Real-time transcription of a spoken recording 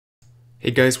Hey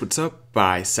guys, what's up?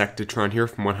 Bisectatron here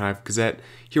from OneHive Gazette,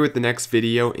 here with the next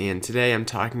video, and today I'm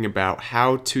talking about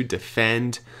how to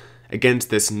defend against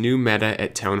this new meta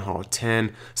at Town Hall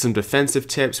 10. Some defensive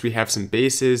tips, we have some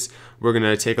bases we're going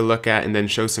to take a look at and then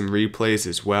show some replays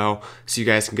as well, so you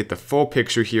guys can get the full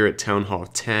picture here at Town Hall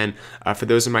 10. For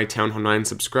those of my Town Hall 9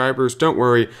 subscribers, don't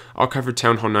worry, I'll cover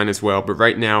Town Hall 9 as well, but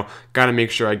right now, gotta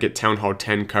make sure I get Town Hall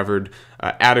 10 covered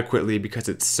adequately because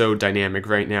it's so dynamic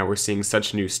right now. We're seeing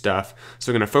such new stuff.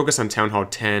 So I'm going to focus on Town Hall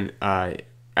 10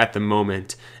 at the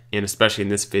moment, and especially in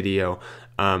this video.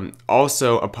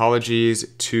 Also, apologies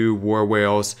to War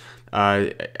Whales.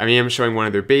 I am showing one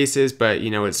of their bases, but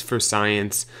you know, it's for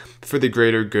science, for the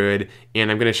greater good, and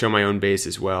I'm going to show my own base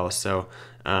as well. So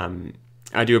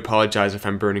I do apologize if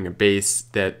I'm burning a base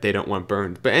that they don't want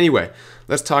burned. But anyway,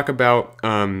 let's talk about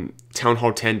Town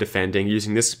Hall 10 defending.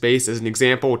 Using this base as an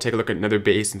example, we'll take a look at another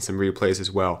base and some replays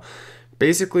as well.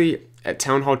 Basically, at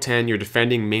Town Hall 10, you're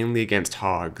defending mainly against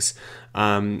hogs.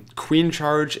 Queen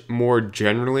charge more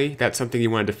generally, that's something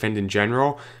you want to defend in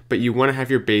general, but you want to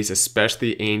have your base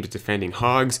especially aimed at defending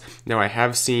hogs. Now, I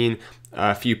have seen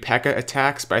a few P.E.K.K.A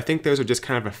attacks, but I think those are just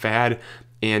kind of a fad,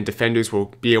 and defenders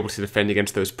will be able to defend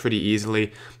against those pretty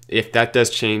easily. If that does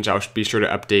change, I'll be sure to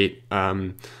update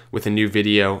with a new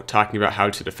video talking about how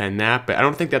to defend that, but I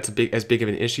don't think that's as big of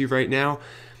an issue right now.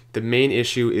 The main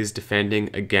issue is defending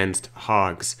against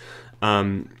hogs.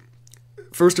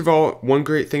 First of all, one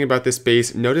great thing about this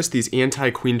base, notice these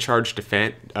anti-queen charge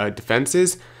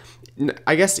defenses.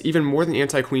 I guess even more than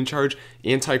anti-queen charge,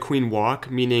 anti-queen walk,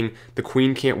 meaning the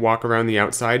queen can't walk around the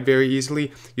outside very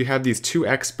easily. You have these two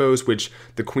expos which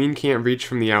the queen can't reach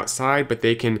from the outside, but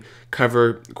they can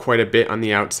cover quite a bit on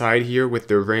the outside here with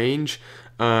their range.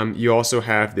 You also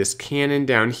have this cannon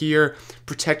down here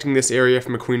protecting this area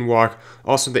from a queen walk.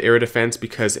 Also the air defense,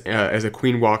 because as a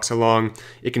queen walks along,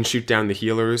 it can shoot down the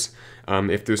healers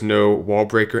if there's no wall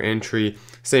breaker entry.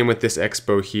 Same with this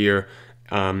expo here.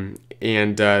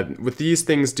 What these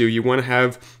things do, you want to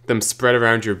have them spread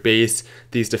around your base,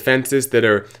 these defenses that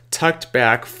are tucked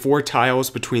back 4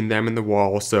 tiles between them and the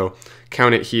wall. So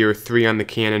count it here, 3 on the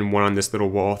cannon, 1 on this little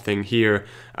wall thing here.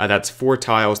 That's 4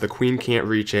 tiles. The queen can't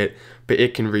reach it, but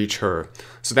it can reach her.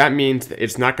 So that means that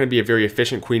it's not going to be a very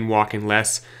efficient queen walk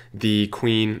unless the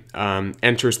queen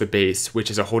enters the base,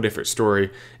 which is a whole different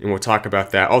story, and we'll talk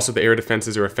about that. Also, the air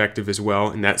defenses are effective as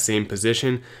well in that same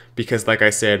position because, like I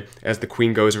said, as the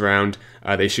queen goes around,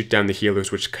 they shoot down the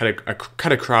healers, which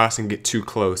cut across and get too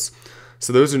close.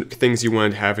 So those are things you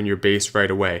want to have in your base right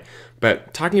away.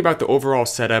 But talking about the overall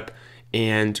setup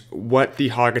and what the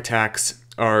hog attacks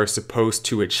are supposed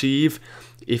to achieve,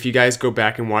 if you guys go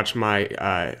back and watch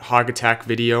my hog attack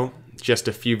video just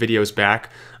a few videos back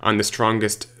on the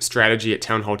strongest strategy at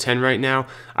Town Hall 10 right now,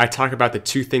 I talk about the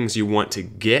 2 things you want to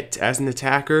get as an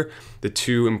attacker, the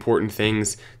 2 important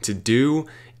things to do,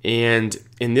 and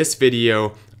in this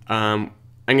video,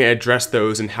 I'm going to address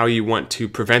those and how you want to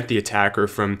prevent the attacker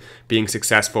from being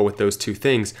successful with those 2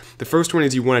 things. The first one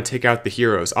is you want to take out the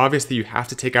heroes. Obviously, you have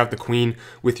to take out the queen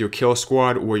with your kill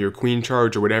squad or your queen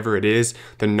charge or whatever it is,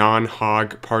 the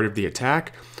non-hog part of the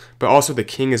attack. But also the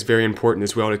king is very important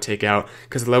as well to take out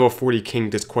because the level 40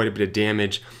 king does quite a bit of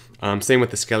damage. Same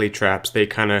with the skelly traps. They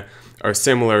kind of are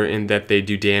similar in that they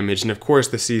do damage. And of course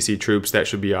the CC troops, that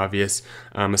should be obvious,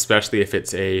 especially if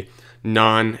it's a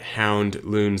non-hound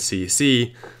loon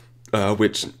CC,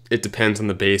 which it depends on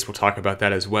the base. We'll talk about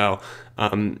that as well.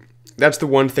 That's the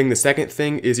one thing. The second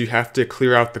thing is you have to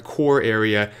clear out the core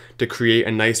area to create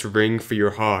a nice ring for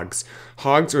your hogs.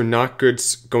 Hogs are not good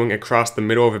going across the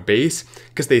middle of a base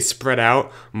because they spread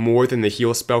out more than the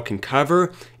heal spell can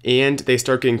cover, and they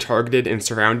start getting targeted and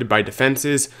surrounded by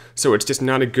defenses, so it's just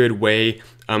not a good way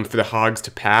for the hogs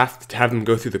to path, to have them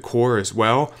go through the core as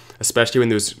well, especially when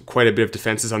there's quite a bit of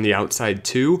defenses on the outside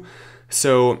too.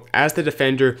 So as the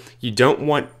defender, you don't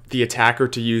want the attacker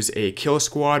to use a kill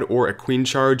squad or a queen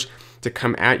charge to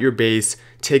come at your base,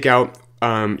 take out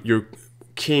your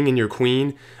king and your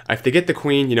queen. If they get the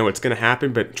queen, you know what's going to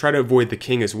happen, but try to avoid the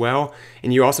king as well.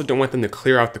 And you also don't want them to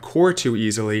clear out the core too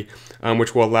easily,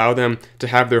 which will allow them to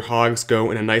have their hogs go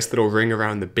in a nice little ring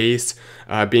around the base,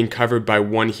 being covered by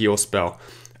 1 heal spell.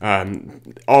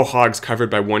 All hogs covered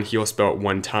by 1 heal spell at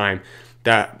one time.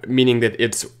 That meaning that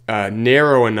it's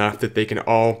narrow enough that they can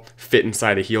all fit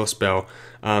inside a heal spell.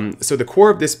 So the core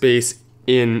of this base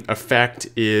in effect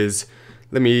is,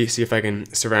 let me see if I can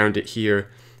surround it here.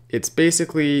 It's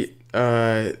basically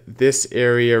this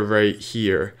area right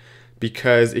here,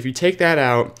 because if you take that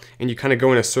out and you kind of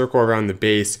go in a circle around the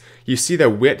base, you see the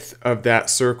width of that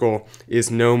circle is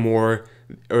no more,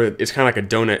 or it's kind of like a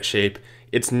donut shape,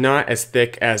 it's not as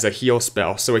thick as a heal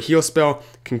spell. So a heal spell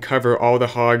can cover all the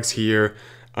hogs here.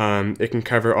 It can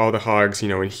cover all the hogs,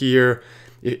 in here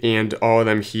and all of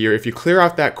them here. If you clear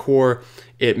out that core,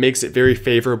 it makes it very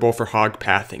favorable for hog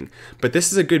pathing. But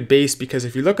this is a good base because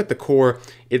if you look at the core,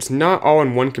 it's not all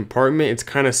in one compartment. It's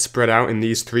kind of spread out in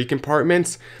these 3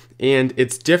 compartments, and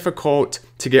it's difficult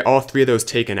to get all 3 of those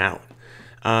taken out.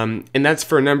 And that's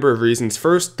for a number of reasons.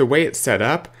 First, the way it's set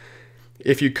up,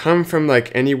 if you come from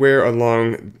like anywhere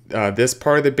along this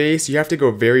part of the base, you have to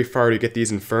go very far to get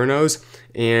these infernos,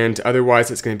 and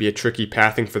otherwise it's going to be a tricky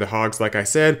pathing for the hogs, like I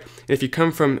said. And if you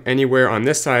come from anywhere on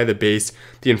this side of the base,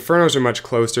 the infernos are much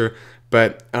closer,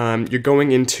 but you're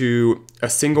going into a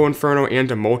single inferno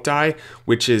and a multi,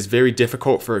 which is very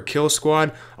difficult for a kill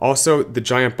squad. Also, the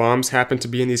giant bombs happen to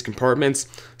be in these compartments,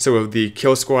 so the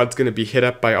kill squad's going to be hit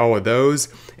up by all of those,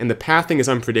 and the pathing is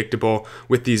unpredictable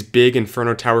with these big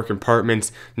inferno tower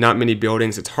compartments, not many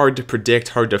buildings. It's hard to predict,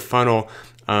 hard to funnel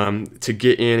to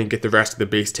get in and get the rest of the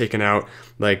base taken out,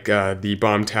 like the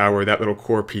bomb tower, that little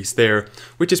core piece there,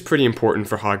 which is pretty important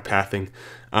for hog pathing.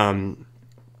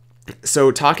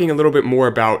 So talking a little bit more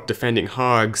about defending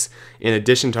hogs, in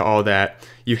addition to all that,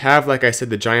 you have, like I said,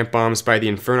 the giant bombs by the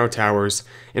inferno towers.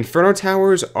 Inferno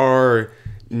towers are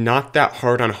not that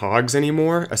hard on hogs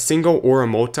anymore. A single or a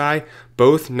multi,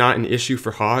 both not an issue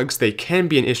for hogs. They can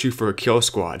be an issue for a kill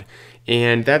squad,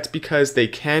 and that's because they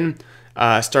can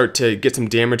start to get some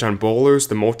damage on bowlers.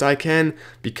 The multi can,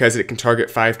 because it can target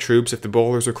 5 troops. If the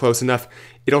bowlers are close enough,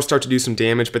 it'll start to do some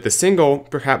damage. But the single,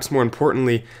 perhaps more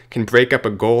importantly, can break up a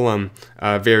golem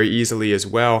very easily as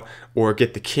well, or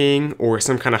get the king or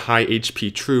some kind of high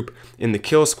HP troop in the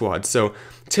kill squad. So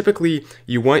typically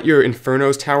you want your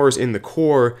infernos towers in the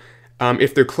core.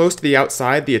 If they're close to the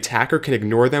outside, the attacker can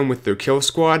ignore them with their kill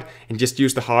squad and just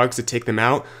use the hogs to take them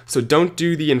out. So don't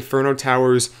do the inferno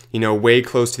towers, way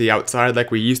close to the outside like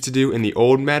we used to do in the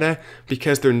old meta,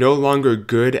 because they're no longer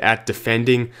good at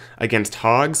defending against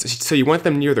hogs. So you want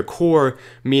them near the core,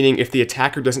 meaning if the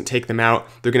attacker doesn't take them out,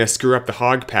 they're going to screw up the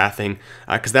hog pathing,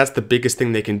 because that's the biggest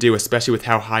thing they can do, especially with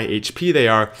how high HP they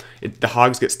are. The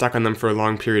hogs get stuck on them for a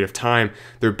long period of time.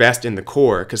 They're best in the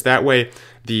core, because that way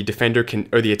the defender can,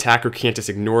 or the attacker can't just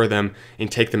ignore them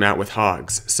and take them out with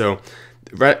hogs. So,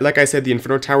 like I said, the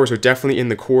inferno towers are definitely in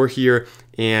the core here,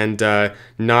 and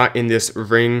not in this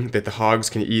ring that the hogs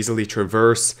can easily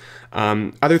traverse.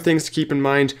 Other things to keep in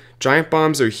mind, giant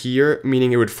bombs are here,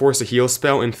 meaning it would force a heal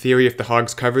spell in theory if the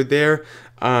hogs covered there.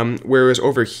 Whereas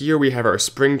over here we have our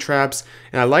spring traps,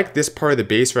 and I like this part of the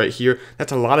base right here.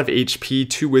 That's a lot of HP,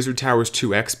 2 wizard towers, 2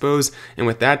 expos, and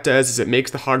what that does is it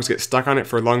makes the hogs get stuck on it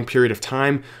for a long period of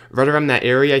time. Right around that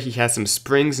area he has some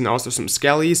springs and also some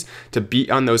skellies to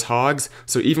beat on those hogs,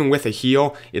 so even with a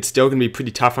heal, it's still going to be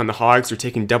pretty tough on the hogs. They're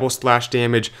taking double splash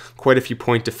damage, quite a few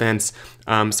point defense,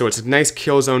 so it's a nice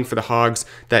kill zone for the hogs.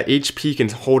 That HP can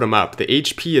hold them up. The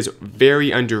HP is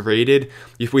very underrated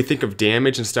if we think of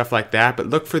damage and stuff like that, but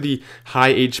look for the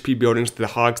high HP buildings that the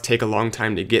hogs take a long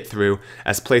time to get through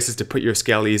as places to put your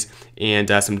skellies and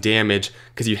some damage,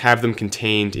 because you have them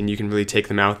contained and you can really take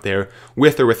them out there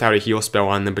with or without a heal spell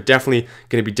on them. But definitely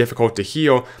going to be difficult to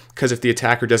heal, because if the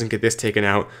attacker doesn't get this taken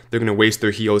out, they're going to waste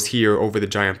their heals here over the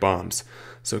giant bombs.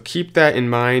 So keep that in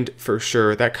mind for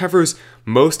sure. That covers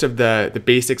most of the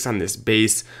basics on this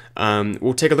base.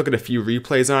 We'll take a look at a few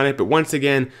replays on it, but once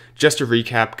again, just to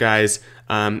recap, guys,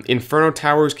 inferno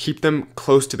towers, keep them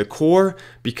close to the core,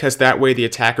 because that way the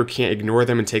attacker can't ignore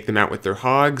them and take them out with their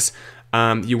hogs.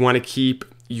 You want to keep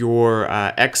your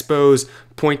expos,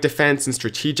 point defense, and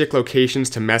strategic locations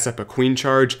to mess up a queen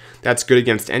charge. That's good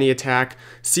against any attack.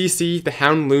 CC, the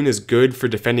Hound Loon is good for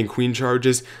defending queen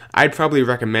charges. I'd probably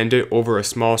recommend it over a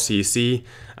small CC,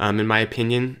 in my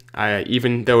opinion,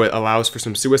 even though it allows for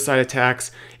some suicide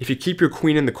attacks. If you keep your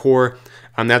queen in the core,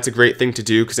 that's a great thing to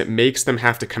do, because it makes them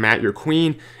have to come at your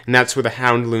queen, and that's where the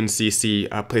Hound Loon CC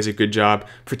plays a good job,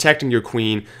 protecting your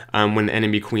queen when the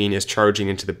enemy queen is charging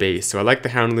into the base. So I like the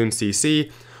Hound Loon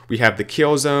CC. We have the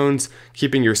kill zones,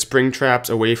 keeping your spring traps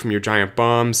away from your giant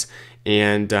bombs,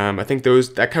 and I think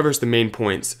that covers the main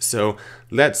points. So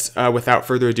let's, without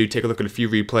further ado, take a look at a few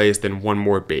replays, then one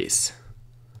more base.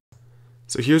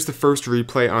 So here's the first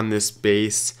replay on this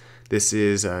base. This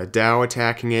is Dow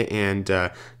attacking it, and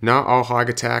not all hog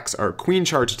attacks are queen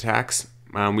charge attacks.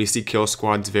 We see kill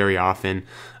squads very often.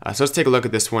 So let's take a look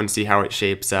at this one, see how it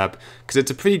shapes up, because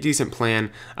it's a pretty decent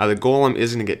plan. The golem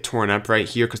is going to get torn up right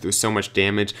here because there's so much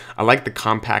damage. I like the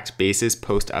compact bases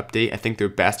post-update. I think they're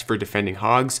best for defending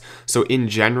hogs. So in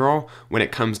general, when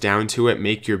it comes down to it,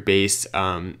 make your base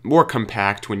more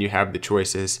compact when you have the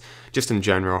choices, just in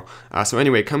general. So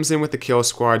anyway, it comes in with the kill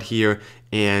squad here,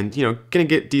 and gonna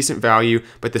get decent value,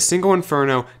 but the single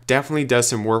inferno definitely does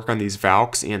some work on these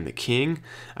Valks and the king.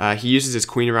 He uses his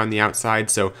queen around the outside,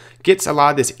 so gets a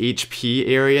lot of this HP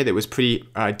area that was pretty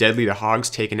deadly to hogs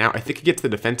taken out. I think he gets the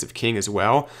defensive king as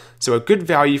well, so a good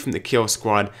value from the kill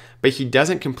squad, but he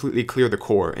doesn't completely clear the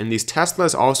core, and these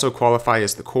Teslas also qualify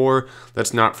as the core.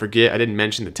 Let's not forget, I didn't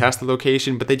mention the Tesla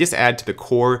location, but they just add to the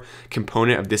core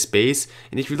component of this base,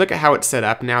 and if you look at how it's set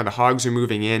up now, the hogs are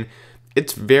moving in.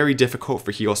 It's very difficult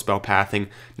for heal spell pathing,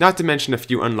 not to mention a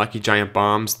few unlucky giant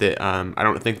bombs that I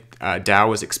don't think Dow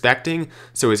was expecting.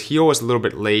 So his heal was a little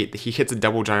bit late. He hits a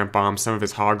double giant bomb. Some of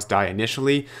his hogs die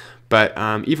initially. But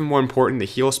even more important, the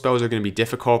heal spells are going to be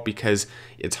difficult because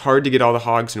it's hard to get all the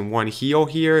hogs in one heal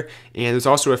here. And there's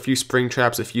also a few spring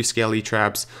traps, a few scaly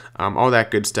traps, all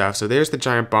that good stuff. So there's the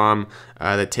giant bomb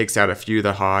that takes out a few of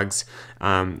the hogs,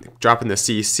 dropping the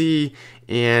CC.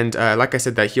 And like I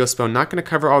said, that heal spell not going to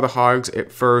cover all the hogs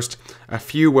at first. A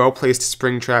few well-placed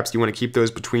spring traps. You want to keep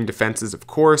those between defenses, of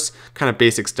course. Kind of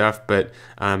basic stuff, but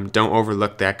don't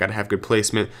overlook that. Got to have good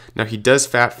placement. Now, he does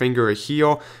fat finger a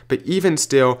heal, but even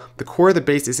still, the core of the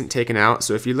base isn't taken out.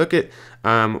 So if you look at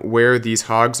where these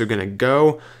hogs are going to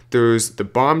go, there's the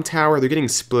bomb tower. They're getting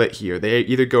split here. They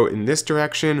either go in this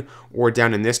direction or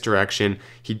down in this direction.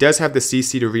 He does have the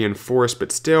CC to reinforce,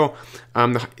 but still,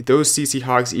 those CC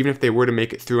hogs, even if they were to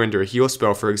make it through under a heal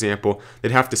spell, for example,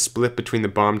 they'd have to split between the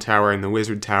bomb tower and the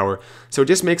wizard tower. So it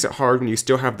just makes it hard when you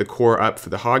still have the core up for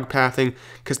the hog pathing,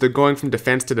 because they're going from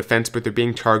defense to defense, but they're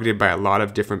being targeted by a lot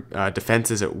of different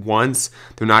defenses at once.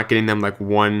 They're not getting them like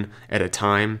one at a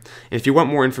time. And if you want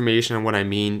more information on what I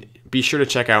mean, be sure to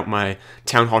check out my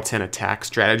Town Hall 10 attack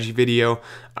strategy video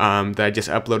that I just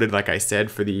uploaded, like I said,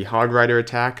 for the hogrider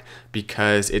attack,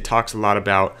 because it talks a lot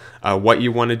about what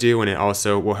you want to do, and it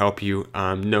also will help you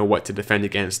know what to defend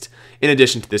against in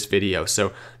addition to this video.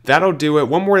 So that'll do it.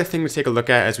 One more thing to take a look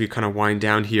at as we kind of wind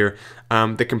down here.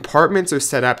 The compartments are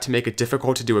set up to make it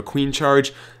difficult to do a queen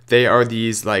charge. They are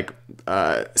these like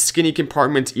skinny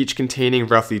compartments, each containing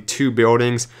roughly 2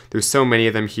 buildings. There's so many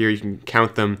of them here, you can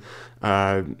count them.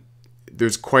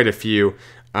 There's quite a few.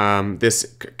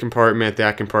 This compartment,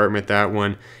 that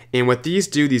one. And what these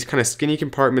do, these kind of skinny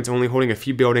compartments only holding a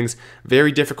few buildings,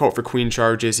 very difficult for queen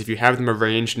charges. If you have them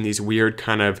arranged in these weird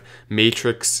kind of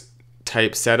matrix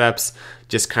type setups,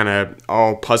 just kind of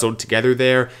all puzzled together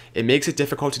there, it makes it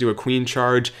difficult to do a queen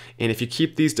charge. And if you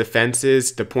keep these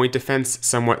defenses, the point defense,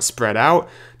 somewhat spread out,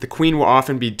 the queen will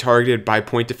often be targeted by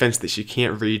point defense that she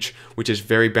can't reach, which is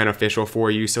very beneficial for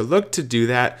you. So look to do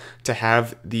that, to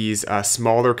have these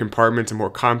smaller compartments, a more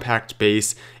compact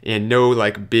base, and no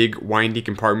like big windy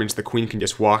compartments the queen can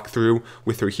just walk through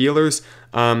with her healers.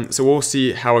 So we'll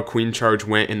see how a queen charge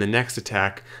went in the next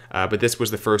attack, but this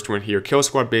was the first one here. Kill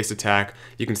squad based attack.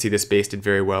 You can see this base did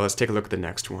very well. Let's take a look at the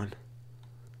next one.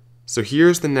 So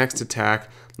here's the next attack.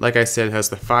 Like I said, it has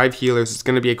the 5 healers. It's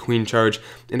going to be a queen charge,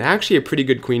 and actually a pretty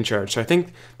good queen charge. So I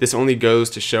think this only goes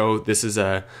to show this is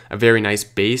a very nice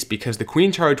base, because the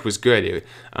queen charge was good.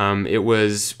 It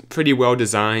was pretty well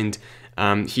designed.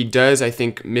 He does, I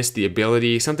think, miss the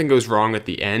ability. Something goes wrong at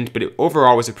the end, but it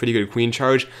overall was a pretty good queen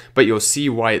charge, but you'll see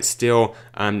why it still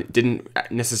didn't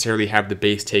necessarily have the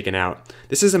base taken out.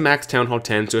 This is a max Town Hall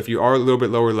 10, so if you are a little bit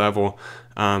lower level,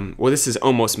 well, this is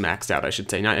almost maxed out, I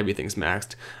should say. Not everything's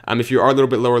maxed. If you are a little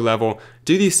bit lower level,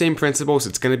 do these same principles.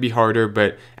 It's going to be harder,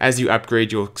 but as you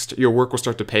upgrade, your work will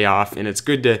start to pay off, and it's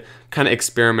good to kind of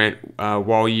experiment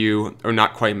while you are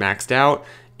not quite maxed out.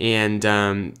 And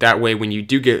that way, when you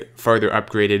do get farther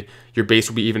upgraded, your base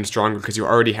will be even stronger because you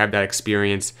already have that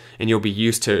experience and you'll be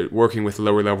used to working with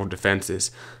lower level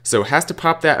defenses. So has to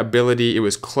pop that ability. It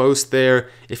was close there.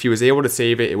 If he was able to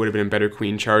save it, it would have been a better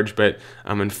queen charge. But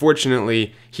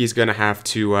unfortunately, he's going to have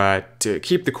to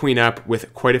keep the queen up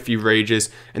with quite a few rages.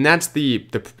 And that's the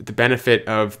benefit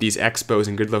of these expos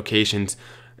in good locations.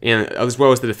 And as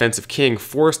well as the defensive king,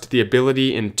 forced the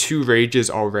ability in 2 rages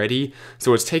already,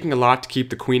 so it's taking a lot to keep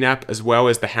the queen up, as well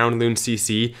as the Houndloon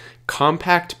CC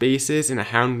compact bases in a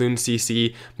Houndloon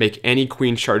CC make any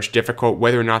queen charge difficult,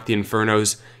 whether or not the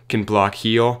Infernos can block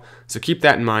heal. So keep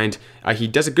that in mind. He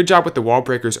does a good job with the wall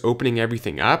breakers opening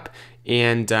everything up,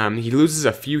 and he loses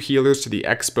a few healers to the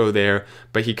Expo there,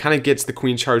 but he kind of gets the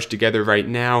queen charge together right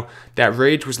now. That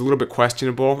rage was a little bit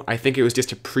questionable. I think it was just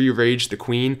to pre-rage the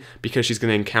queen because she's going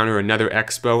to encounter another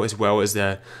Expo as well as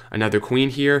another queen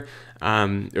here.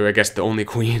 Or I guess the only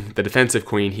queen, the defensive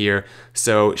queen here.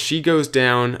 So she goes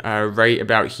down right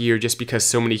about here just because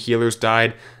so many healers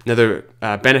died. Another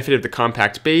benefit of the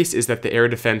compact base is that the air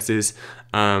defenses,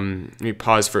 let me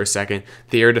pause for a second,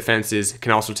 the air defenses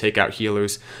can also take out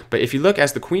healers. But if you look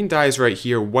as the queen dies right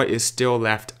here, what is still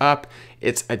left up?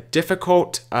 It's a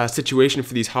difficult situation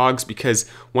for these hogs because,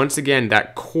 once again,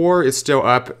 that core is still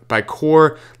up. By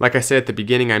core, like I said at the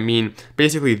beginning, I mean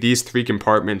basically these three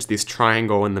compartments, this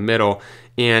triangle in the middle,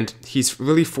 and he's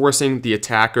really forcing the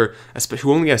attacker,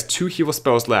 who only has 2 heal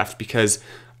spells left, because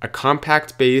a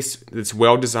compact base that's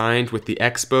well designed with the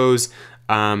Expos,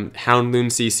 Houndloon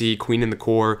CC, Queen in the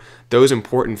core, those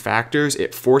important factors,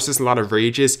 it forces a lot of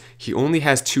rages. He only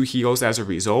has 2 heals as a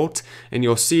result, and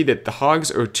you'll see that the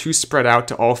hogs are too spread out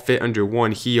to all fit under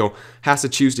one heal. Has to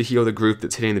choose to heal the group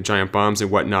that's hitting the giant bombs and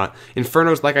whatnot.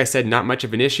 Infernos, like I said, not much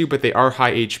of an issue, but they are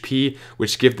high HP,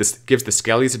 which gives the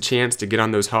Skellies a chance to get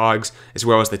on those hogs, as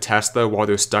well as the Tesla while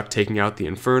they're stuck taking out the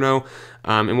Inferno.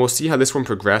 And we'll see how this one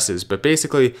progresses. But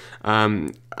basically,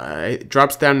 it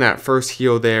drops down that first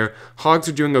heal there. Hogs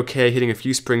are doing okay, hitting a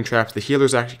few spring traps. The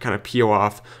healers actually kind of peel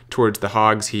off towards the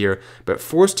hogs here, but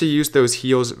forced to use those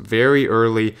heals very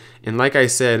early. And like I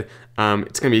said,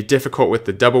 it's going to be difficult with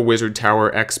the double wizard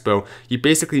tower Expo. You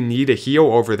basically need a heal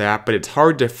over that, but it's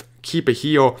hard to keep a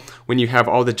heal when you have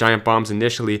all the giant bombs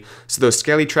initially. So those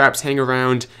skelly traps hang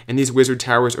around, and these wizard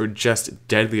towers are just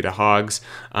deadly to hogs.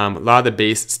 A lot of the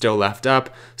base still left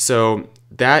up. So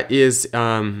that is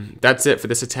that's it for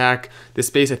this attack. This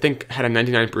base I think had a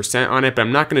 99% on it, but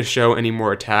I'm not going to show any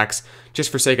more attacks. Just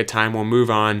for sake of time, we'll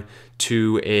move on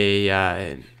to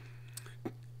the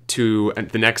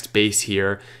next base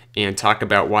here and talk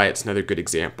about why it's another good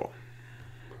example.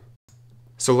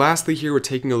 So lastly here, we're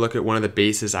taking a look at one of the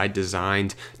bases I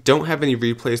designed. Don't have any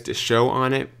replays to show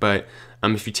on it, but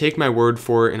if you take my word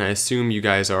for it, and I assume you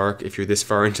guys are if you're this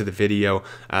far into the video,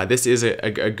 this is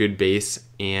a good base,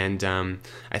 and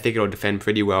I think it'll defend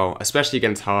pretty well, especially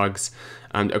against hogs.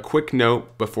 A quick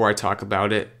note before I talk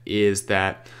about it is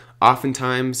that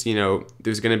oftentimes,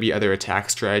 there's going to be other attack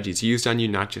strategies used on you,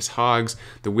 not just hogs.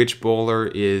 The Witch Bowler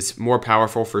is more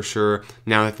powerful for sure,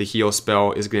 now that the heal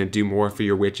spell is going to do more for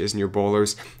your witches and your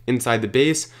bowlers inside the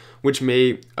base, which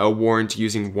may warrant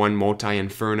using one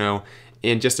multi-inferno,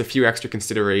 and just a few extra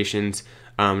considerations.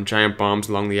 Giant bombs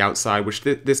along the outside, which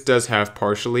this does have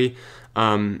partially,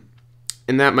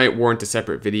 and that might warrant a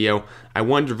separate video. I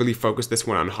wanted to really focus this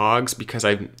one on hogs because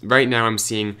right now I'm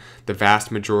seeing the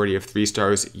vast majority of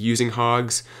 3-stars using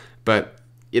hogs, but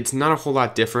it's not a whole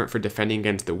lot different for defending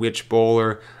against the Witch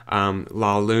Bowler,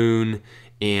 Laloon,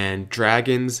 and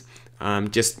Dragons.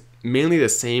 Just mainly the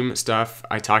same stuff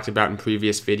I talked about in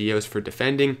previous videos for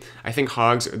defending. I think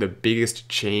hogs are the biggest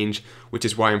change, which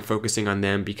is why I'm focusing on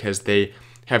them, because they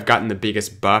have gotten the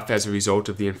biggest buff as a result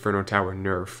of the Inferno Tower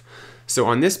nerf. So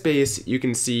on this base, you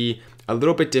can see a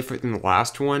little bit different than the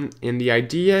last one, and the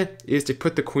idea is to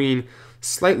put the queen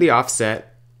slightly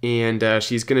offset, and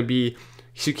she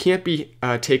can't be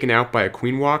taken out by a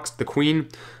queen walk. The queen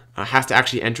has to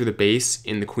actually enter the base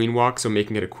in the queen walk, so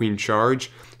making it a queen charge.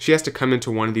 She has to come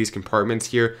into one of these compartments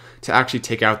here to actually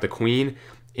take out the queen,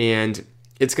 and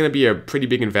it's going to be a pretty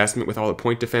big investment with all the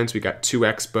point defense. We got 2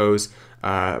 Expos,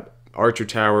 archer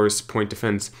towers, point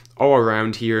defense all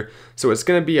around here. So it's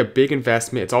going to be a big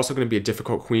investment. It's also going to be a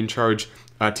difficult queen charge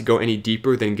to go any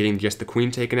deeper than getting just the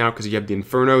queen taken out, because you have the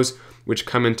Infernos, which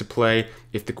come into play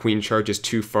if the queen charge is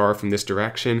too far from this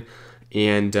direction.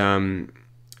 And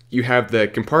you have the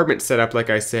compartment set up, like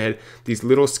I said, these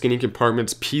little skinny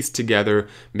compartments pieced together,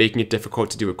 making it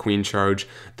difficult to do a queen charge.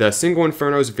 The single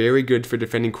Inferno is very good for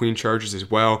defending queen charges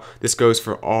as well. This goes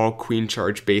for all queen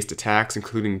charge based attacks,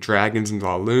 including Dragons and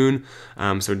Laloon,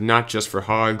 so not just for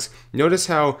hogs. Notice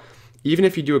how even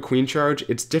if you do a queen charge,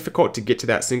 it's difficult to get to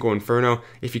that single Inferno.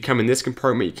 If you come in this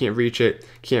compartment, you can't reach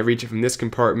it from this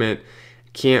compartment,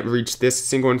 can't reach this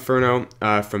single Inferno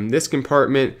from this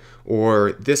compartment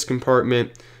or this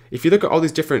compartment. If you look at all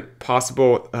these different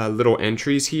possible little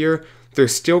entries here, they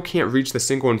still can't reach the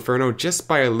single Inferno just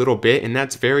by a little bit, and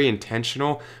that's very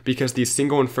intentional because the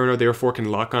single Inferno therefore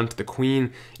can lock onto the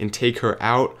queen and take her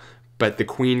out. but the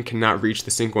queen cannot reach the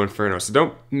single inferno. So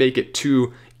don't make it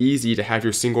too easy to have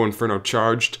your single inferno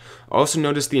charged. Also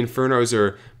notice the infernos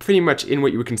are pretty much in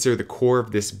what you would consider the core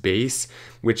of this base,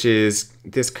 which is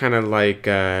this kind of like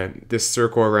this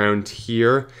circle around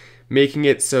here, making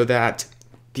it so that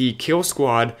the kill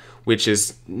squad, which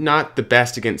is not the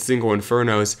best against single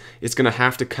infernos, is going to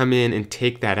have to come in and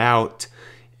take that out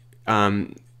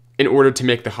in order to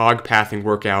make the hog pathing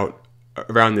work out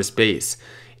around this base.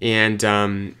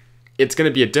 And it's going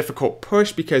to be a difficult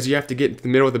push because you have to get into the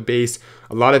middle of the base,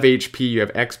 a lot of HP, you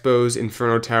have expos,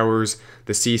 inferno towers,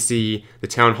 the CC, the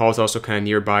town hall is also kind of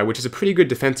nearby, which is a pretty good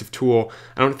defensive tool.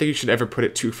 I don't think you should ever put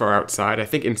it too far outside. I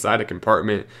think inside a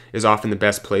compartment is often the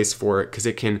best place for it because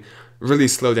it can really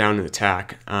slow down an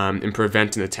attack and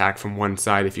prevent an attack from one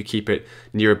side if you keep it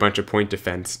near a bunch of point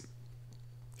defense.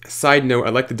 Side note, I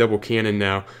like the double cannon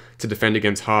now to defend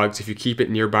against hogs if you keep it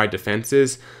nearby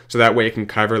defenses, so that way it can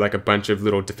cover like a bunch of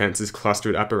little defenses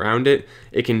clustered up around it.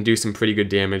 It can do some pretty good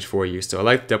damage for you. So I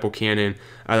like the double cannon.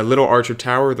 The little archer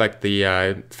tower, like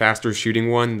the faster shooting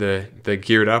one, the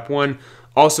geared up one,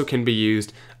 also can be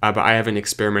used, but I haven't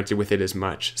experimented with it as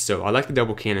much. So I like the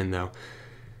double cannon though.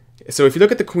 So if you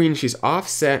look at the queen, she's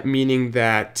offset, meaning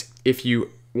that if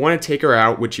you want to take her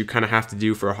out, which you kind of have to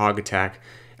do for a hog attack,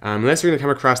 unless you're going to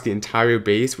come across the entire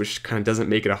base, which kind of doesn't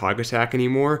make it a hog attack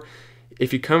anymore,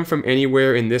 if you come from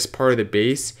anywhere in this part of the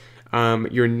base,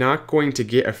 you're not going to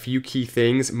get a few key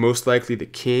things, most likely the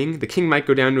king. The king might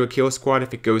go down to a kill squad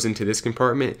if it goes into this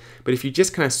compartment, but if you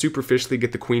just kind of superficially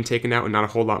get the queen taken out and not a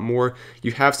whole lot more,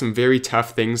 you have some very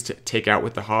tough things to take out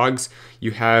with the hogs.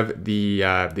 You have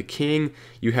the king,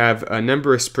 you have a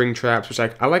number of spring traps, which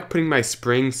I like putting my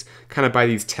springs kind of by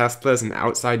these Teslas and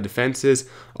outside defenses.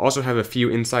 Also have a few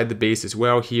inside the base as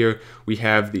well here. We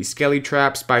have the skelly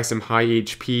traps by some high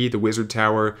HP, the wizard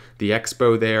tower, the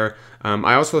expo there.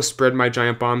 I also spread my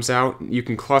giant bombs out. You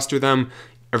can cluster them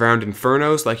around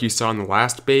infernos like you saw in the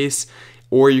last base,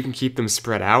 or you can keep them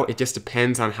spread out. It just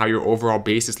depends on how your overall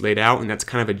base is laid out, and that's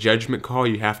kind of a judgment call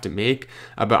you have to make.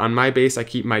 But on my base, I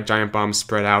keep my giant bombs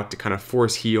spread out to kind of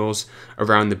force heals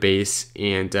around the base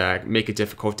and make it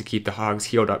difficult to keep the hogs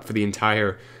healed up for the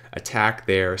entire attack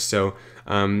there. So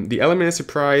the element of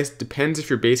surprise depends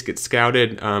if your base gets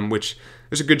scouted, which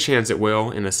there's a good chance it will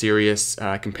in a serious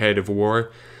competitive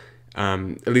war.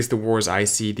 At least the wars I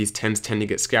see, these 10s tend to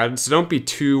get scouted, so don't be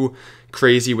too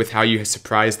crazy with how you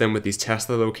surprise them with these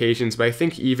Tesla locations. But I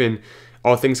think even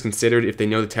all things considered, if they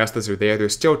know the Teslas are there, they're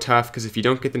still tough, because if you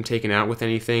don't get them taken out with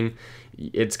anything,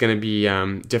 it's going to be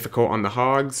difficult on the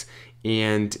hogs.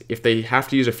 And if they have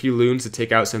to use a few loons to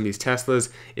take out some of these Teslas,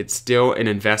 it's still an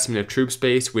investment of troop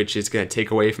space, which is going to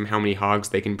take away from how many hogs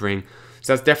they can bring.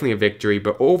 So that's definitely a victory.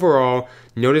 But overall,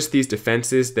 notice these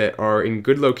defenses that are in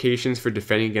good locations for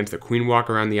defending against the queen walk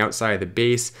around the outside of the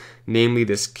base, namely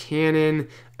this cannon.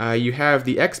 You have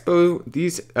the expo.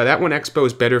 That one expo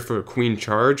is better for a queen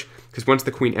charge, because once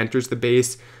the queen enters the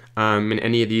base, in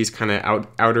any of these kind of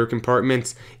outer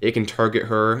compartments, it can target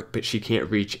her, but she can't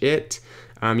reach it.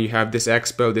 You have this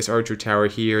expo, this archer tower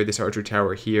here, this archer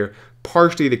tower here.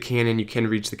 Partially the cannon, you can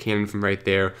reach the cannon from right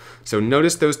there. So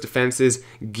notice those defenses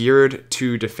geared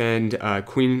to defend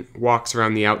queen walks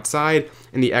around the outside,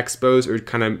 and the expos are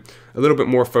kind of a little bit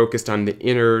more focused on the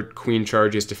inner queen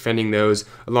charges, defending those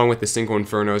along with the single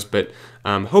infernos. But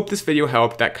hope this video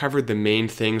helped. That covered the main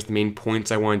things, the main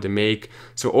points I wanted to make.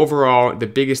 So overall, the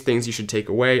biggest things you should take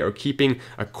away are keeping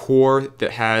a core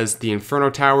that has the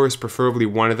inferno towers, preferably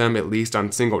one of them at least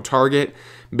on single target,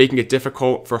 making it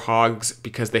difficult for hogs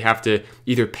because they have to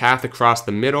either path across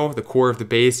the middle, the core of the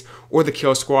base, or the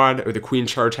kill squad or the queen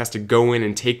charge has to go in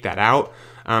and take that out.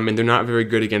 And they're not very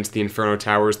good against the inferno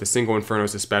towers, the single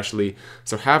infernos especially.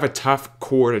 So have a tough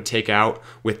core to take out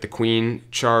with the queen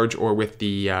charge or with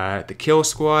the kill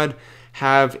squad.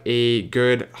 Have a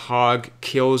good hog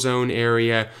kill zone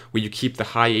area where you keep the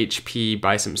high HP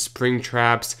by some spring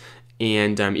traps.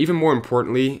 And even more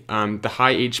importantly, the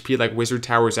high HP like wizard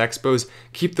towers, expos,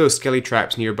 keep those skelly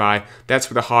traps nearby. That's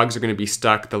where the hogs are going to be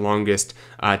stuck the longest,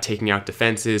 taking out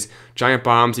defenses. Giant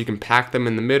bombs, you can pack them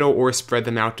in the middle or spread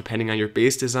them out depending on your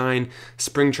base design.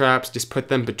 Spring traps, just put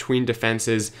them between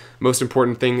defenses. Most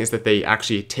important thing is that they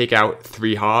actually take out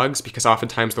 3 hogs, because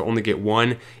oftentimes they'll only get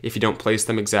 1 if you don't place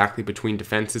them exactly between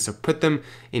defenses. So put them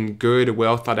in good,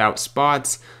 well thought out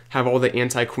spots. Have all the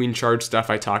anti-queen charge stuff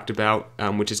I talked about,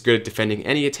 which is good at defending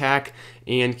any attack,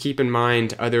 and keep in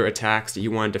mind other attacks that you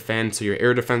want to defend. So your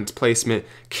air defense placement,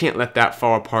 can't let that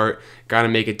fall apart. Got to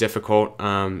make it difficult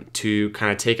to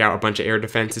kind of take out a bunch of air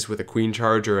defenses with a queen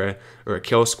charge or a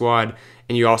kill squad.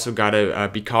 and you also got to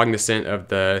be cognizant of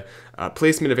the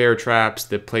placement of air traps,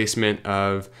 the placement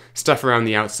of stuff around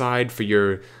the outside for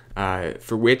your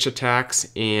for witch attacks,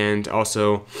 and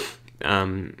also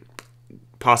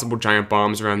possible giant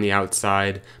bombs around the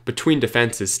outside, between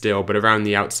defenses still, but around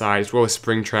the outside, as well as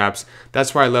spring traps.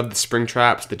 That's why I love the spring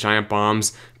traps, the giant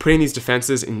bombs, putting these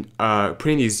defenses in,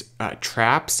 putting these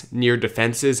traps near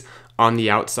defenses on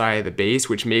the outside of the base,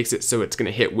 which makes it so it's going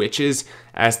to hit witches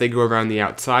as they go around the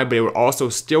outside, but it would also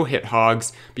still hit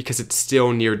hogs because it's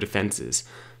still near defenses.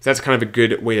 So that's kind of a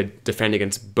good way to defend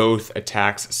against both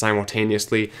attacks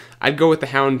simultaneously. I'd go with the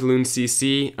Houndloon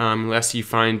CC unless you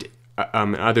find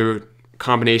other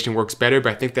combination works better,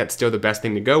 but I think that's still the best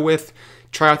thing to go with.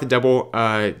 Try out the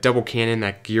double cannon,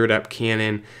 that geared up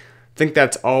cannon. I think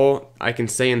that's all I can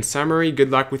say in summary.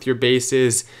 Good luck with your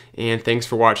bases, and thanks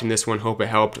for watching this one. Hope it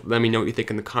helped. Let me know what you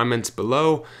think in the comments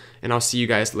below, and I'll see you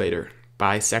guys later.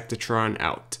 Bye, Sectatron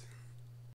out.